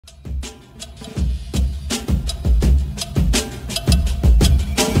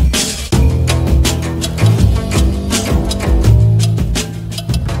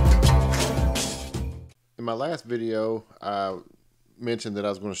last video, I mentioned that I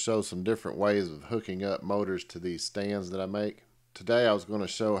was going to show some different ways of hooking up motors to these stands that I make. Today I was going to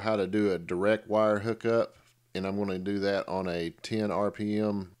show how to do a direct wire hookup, and I'm going to do that on a 10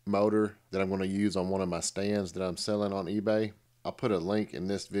 RPM motor that I'm going to use on one of my stands that I'm selling on eBay. I'll put a link in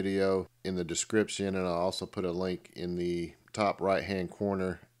this video in the description, and I'll also put a link in the top right hand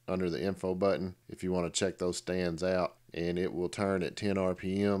corner under the info button if you want to check those stands out. And it will turn at 10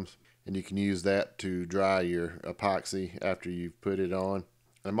 RPMs, and you can use that to dry your epoxy after you've put it on.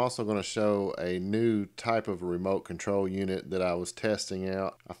 I'm also going to show a new type of remote control unit that I was testing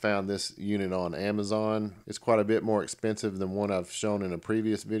out. I found this unit on Amazon. It's quite a bit more expensive than one I've shown in a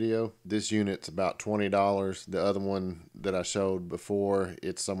previous video. This unit's about $20. The other one that I showed before,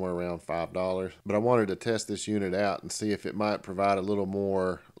 it's somewhere around $5. But I wanted to test this unit out and see if it might provide a little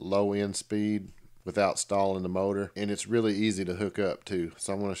more low end speed without stalling the motor. And it's really easy to hook up too.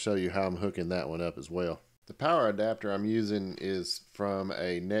 So I'm going to show you how I'm hooking that one up as well. The power adapter I'm using is from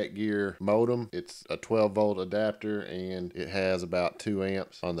a Netgear modem. It's a 12 volt adapter and it has about 2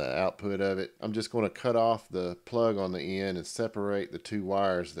 amps on the output of it. I'm just going to cut off the plug on the end and separate the 2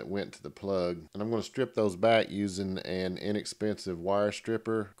 wires that went to the plug. And I'm going to strip those back using an inexpensive wire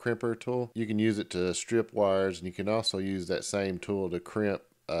stripper crimper tool. You can use it to strip wires, and you can also use that same tool to crimp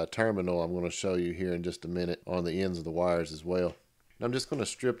a terminal I'm going to show you here in just a minute on the ends of the wires as well. And I'm just going to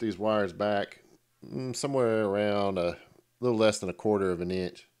strip these wires back somewhere around a little less than 1/4 of an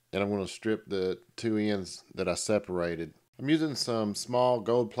inch, and I'm going to strip the 2 ends that I separated. I'm using some small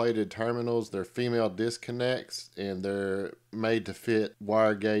gold-plated terminals. They're female disconnects, and they're made to fit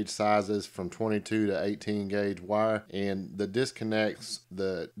wire gauge sizes from 22 to 18 gauge wire. And the disconnects,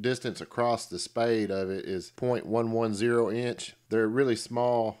 the distance across the spade of it is 0.110 inch. They're really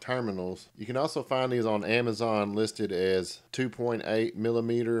small terminals. You can also find these on Amazon listed as 2.8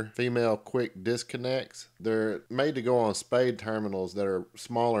 millimeter female quick disconnects. They're made to go on spade terminals that are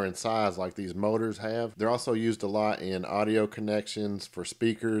smaller in size like these motors have. They're also used a lot in audio connections for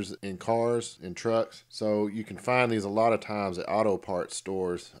speakers in cars and trucks. So you can find these a lot of times at auto parts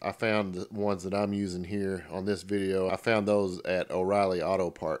stores. I found the ones that I'm using here on this video, I found those at O'Reilly Auto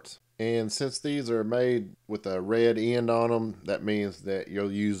Parts. And since these are made with a red end on them, that means that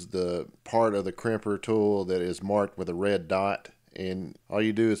you'll use the part of the crimper tool that is marked with a red dot. And all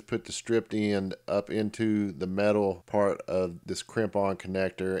you do is put the stripped end up into the metal part of this crimp on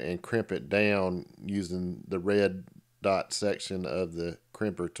connector and crimp it down using the red dot section of the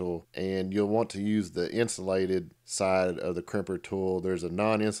crimper tool. And you'll want to use the insulated side of the crimper tool. There's a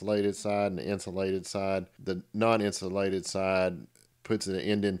non-insulated side and an insulated side. The non-insulated side puts an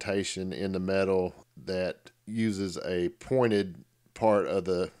indentation in the metal that uses a pointed part of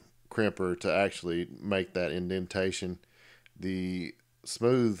the crimper to actually make that indentation. The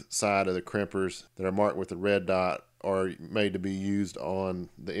smooth side of the crimpers that are marked with the red dot are made to be used on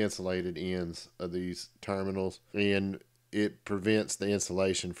the insulated ends of these terminals, and it prevents the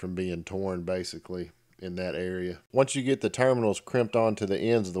insulation from being torn basically in that area. Once you get the terminals crimped onto the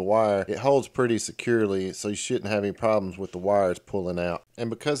ends of the wire, it holds pretty securely, so you shouldn't have any problems with the wires pulling out. And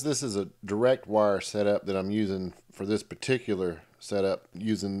because this is a direct wire setup that I'm using for this particular setup,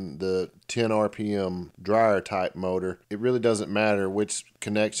 using the 10 RPM dryer type motor, it really doesn't matter which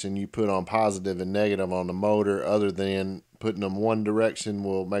connection you put on positive and negative on the motor, other than putting them one direction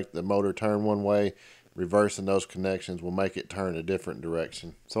will make the motor turn one way. Reversing those connections will make it turn a different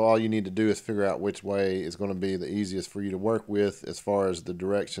direction. So all you need to do is figure out which way is going to be the easiest for you to work with as far as the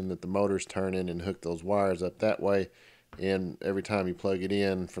direction that the motor's turning, and hook those wires up that way. And every time you plug it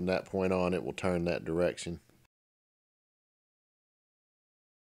in from that point on, it will turn that direction.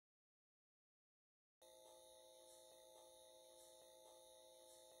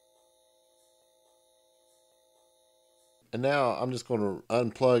 And now I'm just going to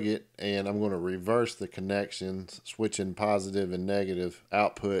unplug it, and I'm going to reverse the connections, switching positive and negative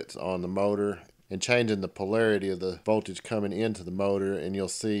outputs on the motor and changing the polarity of the voltage coming into the motor, and you'll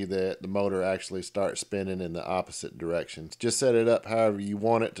see that the motor actually starts spinning in the opposite directions. Just set it up however you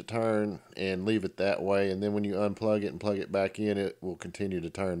want it to turn and leave it that way, and then when you unplug it and plug it back in, it will continue to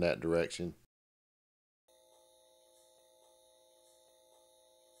turn that direction.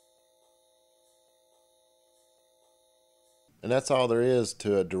 And that's all there is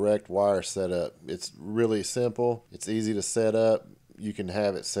to a direct wire setup. It's really simple. It's easy to set up. You can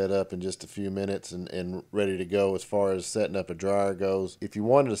have it set up in just a few minutes and ready to go as far as setting up a dryer goes. If you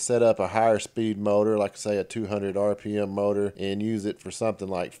wanted to set up a higher speed motor, like say a 200 RPM motor, and use it for something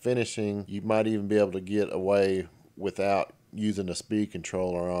like finishing, you might even be able to get away without using a speed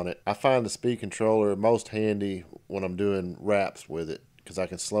controller on it. I find the speed controller most handy when I'm doing wraps with it. because I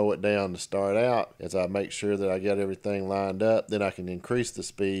can slow it down to start out. As I make sure that I get everything lined up, then I can increase the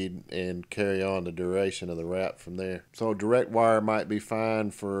speed and carry on the duration of the wrap from there. So direct wire might be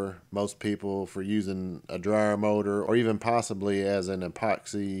fine for most people for using a dryer motor, or even possibly as an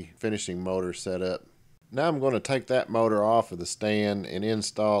epoxy finishing motor setup. Now I'm going to take that motor off of the stand and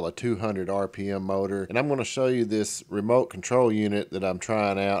install a 200 RPM motor. And I'm going to show you this remote control unit that I'm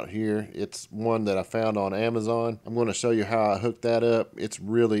trying out here. It's one that I found on Amazon. I'm going to show you how I hook that up. It's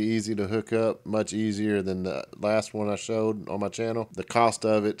really easy to hook up, much easier than the last one I showed on my channel. The cost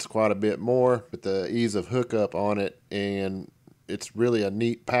of it's quite a bit more, but the ease of hookup on it, and it's really a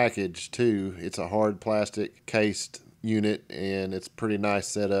neat package too. It's a hard plastic cased unit, and it's pretty nice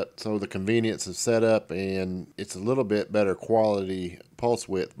setup. So the convenience of setup, and it's a little bit better quality pulse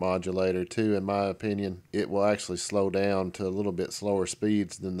width modulator too, in my opinion. It will actually slow down to a little bit slower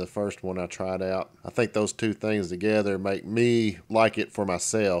speeds than the first one I tried out. I think those two things together make me like it for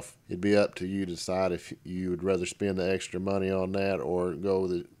myself. It'd be up to you to decide if you would rather spend the extra money on that or go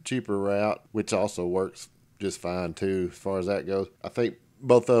the cheaper route, which also works just fine too as far as that goes. I think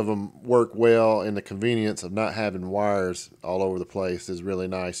both of them work well, and the convenience of not having wires all over the place is really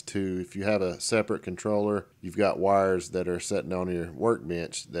nice too. If you have a separate controller, you've got wires that are sitting on your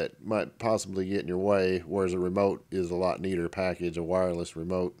workbench that might possibly get in your way, whereas a remote is a lot neater package, a wireless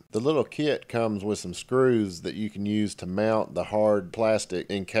remote. The little kit comes with some screws that you can use to mount the hard plastic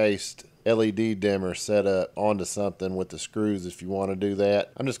encased LED dimmer set up onto something with the screws if you want to do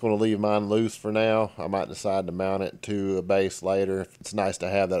that. I'm just going to leave mine loose for now. I might decide to mount it to a base later. It's nice to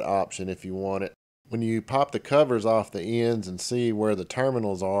have that option if you want it. When you pop the covers off the ends and see where the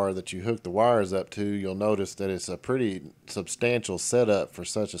terminals are that you hook the wires up to, you'll notice that it's a pretty substantial setup for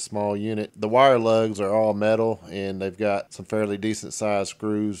such a small unit. The wire lugs are all metal, and they've got some fairly decent sized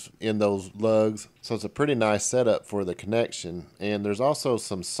screws in those lugs. So it's a pretty nice setup for the connection. And there's also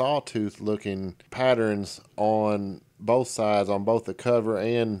some sawtooth looking patterns on both sides, on both the cover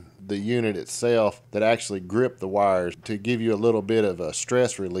and the unit itself, that actually grip the wires to give you a little bit of a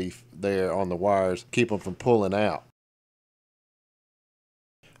stress relief there on the wires, keep them from pulling out.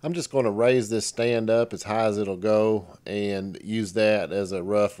 I'm just going to raise this stand up as high as it'll go and use that as a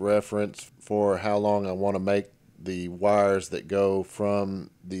rough reference for how long I want to make the wires that go from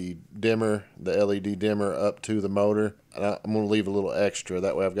the dimmer, the LED dimmer, up to the motor. And I'm going to leave a little extra,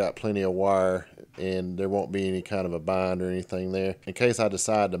 that way I've got plenty of wire and there won't be any kind of a bind or anything there in case I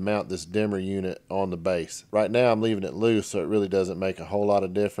decide to mount this dimmer unit on the base. Right now I'm leaving it loose, so it really doesn't make a whole lot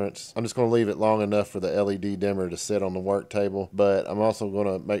of difference. I'm just going to leave it long enough for the LED dimmer to sit on the work table, but I'm also going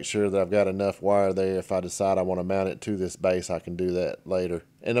to make sure that I've got enough wire there. If I decide I want to mount it to this base, I can do that later.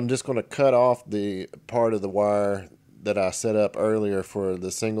 And I'm just going to cut off the part of the wire that I set up earlier for the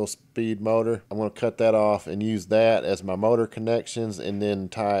single speed motor. I'm going to cut that off and use that as my motor connections, and then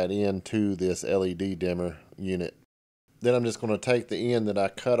tie it into this LED dimmer unit. Then I'm just going to take the end that I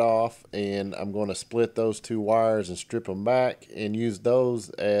cut off, and I'm going to split those two wires and strip them back and use those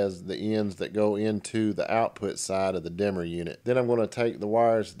as the ends that go into the output side of the dimmer unit. Then I'm going to take the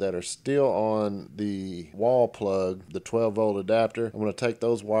wires that are still on the wall plug, the 12-volt adapter. I'm going to take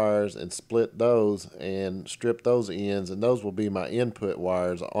those wires and split those and strip those ends, and those will be my input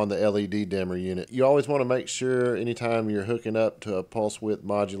wires on the LED dimmer unit. You always want to make sure anytime you're hooking up to a pulse width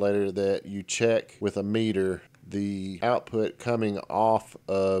modulator that you check with a meter the output coming off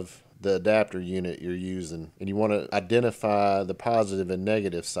of the adapter unit you're using, and you want to identify the positive and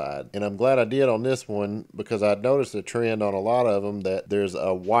negative side. And I'm glad I did on this one, because I noticed a trend on a lot of them that there's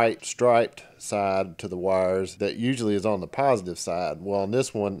a white striped side to the wires that usually is on the positive side. Well, on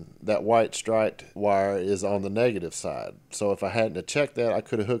this one, that white striped wire is on the negative side. So if I hadn't checked that, I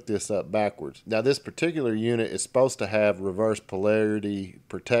could have hooked this up backwards. Now this particular unit is supposed to have reverse polarity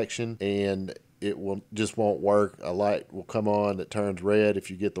protection, and it just won't work. A light will come on that turns red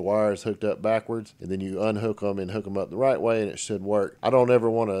if you get the wires hooked up backwards, and then you unhook them and hook them up the right way, and it should work. I don't ever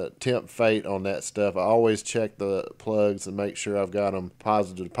want to tempt fate on that stuff. I always check the plugs and make sure I've got them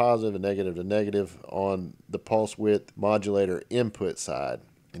positive to positive and negative to negative on the pulse width modulator input side.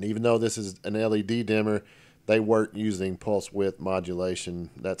 And even though this is an LED dimmer, they work using pulse width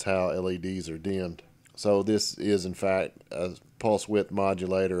modulation. That's how LEDs are dimmed. So this is in fact a pulse width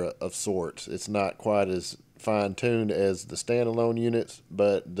modulator of sorts. It's not quite as fine-tuned as the standalone units,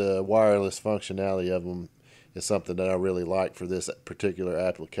 but the wireless functionality of them is something that I really like for this particular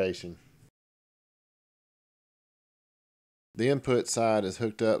application. The input side is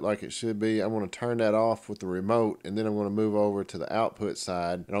hooked up like it should be. I'm going to turn that off with the remote, and then I'm going to move over to the output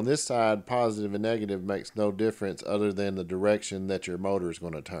side. And on this side, positive and negative makes no difference other than the direction that your motor is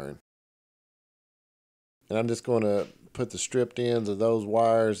going to turn. And I'm just going to put the stripped ends of those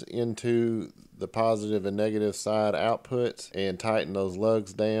wires into the positive and negative side outputs and tighten those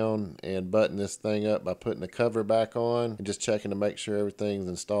lugs down and button this thing up by putting the cover back on and just checking to make sure everything's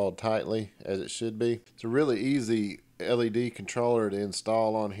installed tightly as it should be. It's a really easy LED controller to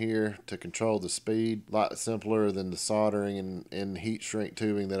install on here to control the speed. A lot simpler than the soldering and heat shrink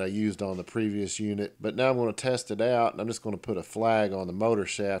tubing that I used on the previous unit. But now I'm going to test it out, and I'm just going to put a flag on the motor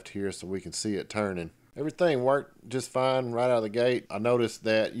shaft here so we can see it turning. Everything worked just fine right out of the gate. I noticed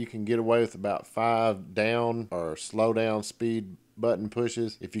that you can get away with about 5 down or slow down speed button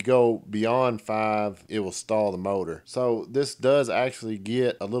pushes. If you go beyond 5, it will stall the motor. So this does actually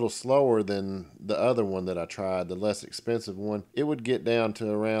get a little slower than the other one that I tried, the less expensive one. It would get down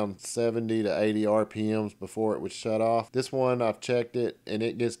to around 70 to 80 RPMs before it would shut off. This one, I've checked it, and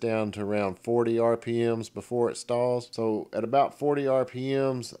it gets down to around 40 RPMs before it stalls. So at about 40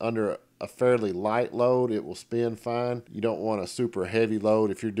 RPMs under a fairly light load, it will spin fine. You don't want a super heavy load.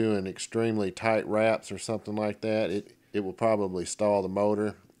 If you're doing extremely tight wraps or something like that, it will probably stall the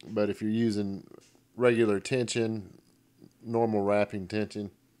motor. But if you're using regular tension, normal wrapping tension,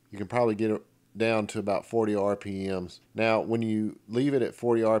 you can probably get it down to about 40 RPMs. Now, when you leave it at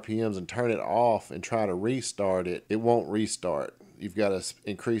 40 RPMs and turn it off and try to restart it, it won't restart. You've got to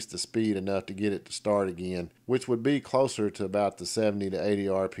increase the speed enough to get it to start again, which would be closer to about the 70 to 80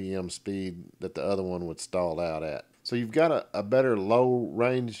 RPM speed that the other one would stall out at. So you've got a better low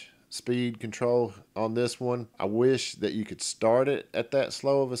range speed control on this one. I wish that you could start it at that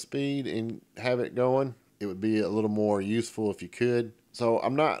slow of a speed and have it going. It would be a little more useful if you could. So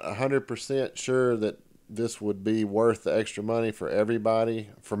I'm not 100% sure that this would be worth the extra money for everybody.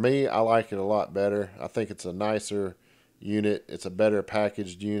 For me, I like it a lot better. I think it's a nicer unit. It's a better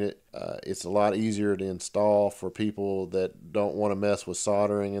packaged unit. It's a lot easier to install for people that don't want to mess with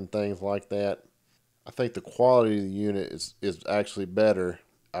soldering and things like that. I think the quality of the unit is actually better.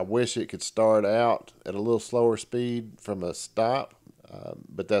 I wish it could start out at a little slower speed from a stop,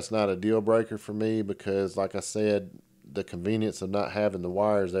 but that's not a deal breaker for me because, like I said, the convenience of not having the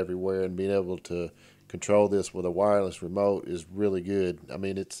wires everywhere and being able to control this with a wireless remote is really good. I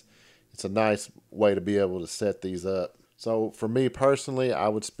mean, it's a nice way to be able to set these up. So for me personally, I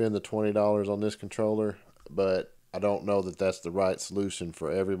would spend the $20 on this controller, but I don't know that that's the right solution for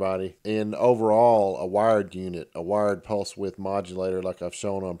everybody. And overall, a wired unit, a wired pulse width modulator like I've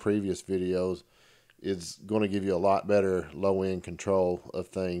shown on previous videos, is going to give you a lot better low-end control of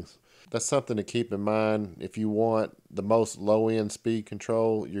things. That's something to keep in mind. If you want the most low-end speed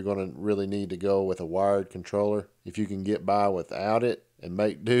control, you're going to really need to go with a wired controller. If you can get by without it and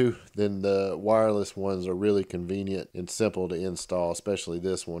make do, then the wireless ones are really convenient and simple to install, especially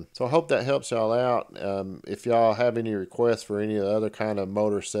this one. So I hope that helps y'all out. If y'all have any requests for any other kind of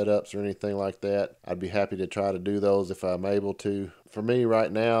motor setups or anything like that, I'd be happy to try to do those if I'm able to. For me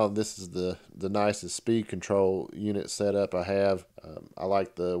right now, this is the nicest speed control unit setup I have. I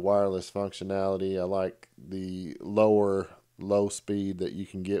like the wireless functionality. I like the low speed that you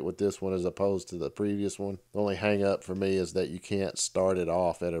can get with this one as opposed to the previous one. The only hang up for me is that you can't start it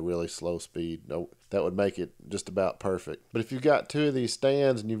off at a really slow speed. Nope. That would make it just about perfect. But if you've got 2 of these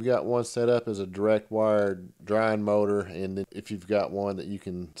stands and you've got one set up as a direct wired drying motor, and then if you've got one that you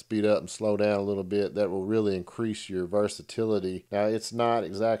can speed up and slow down a little bit, that will really increase your versatility. Now, it's not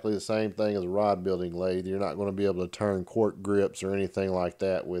exactly the same thing as a rod building lathe. You're not going to be able to turn cork grips or anything like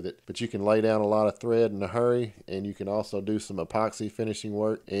that with it, but you can lay down a lot of thread in a hurry, and you can also do some epoxy finishing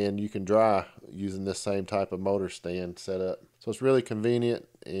work, and you can dry using this same type of motor stand setup. So it's really convenient,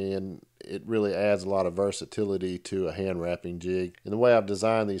 and it really adds a lot of versatility to a hand wrapping jig. And the way I've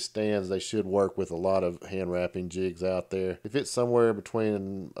designed these stands, they should work with a lot of hand wrapping jigs out there. If it's somewhere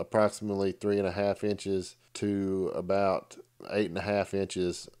between approximately 3.5 inches to about 8.5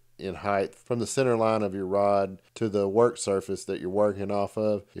 inches in height from the center line of your rod to the work surface that you're working off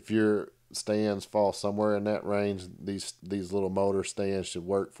of, if your stands fall somewhere in that range, these little motor stands should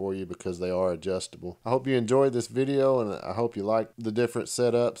work for you because they are adjustable. I hope you enjoyed this video, and I hope you like the different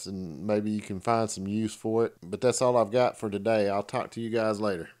setups, and maybe you can find some use for it. But that's all I've got for today. I'll talk to you guys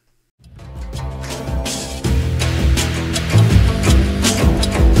later.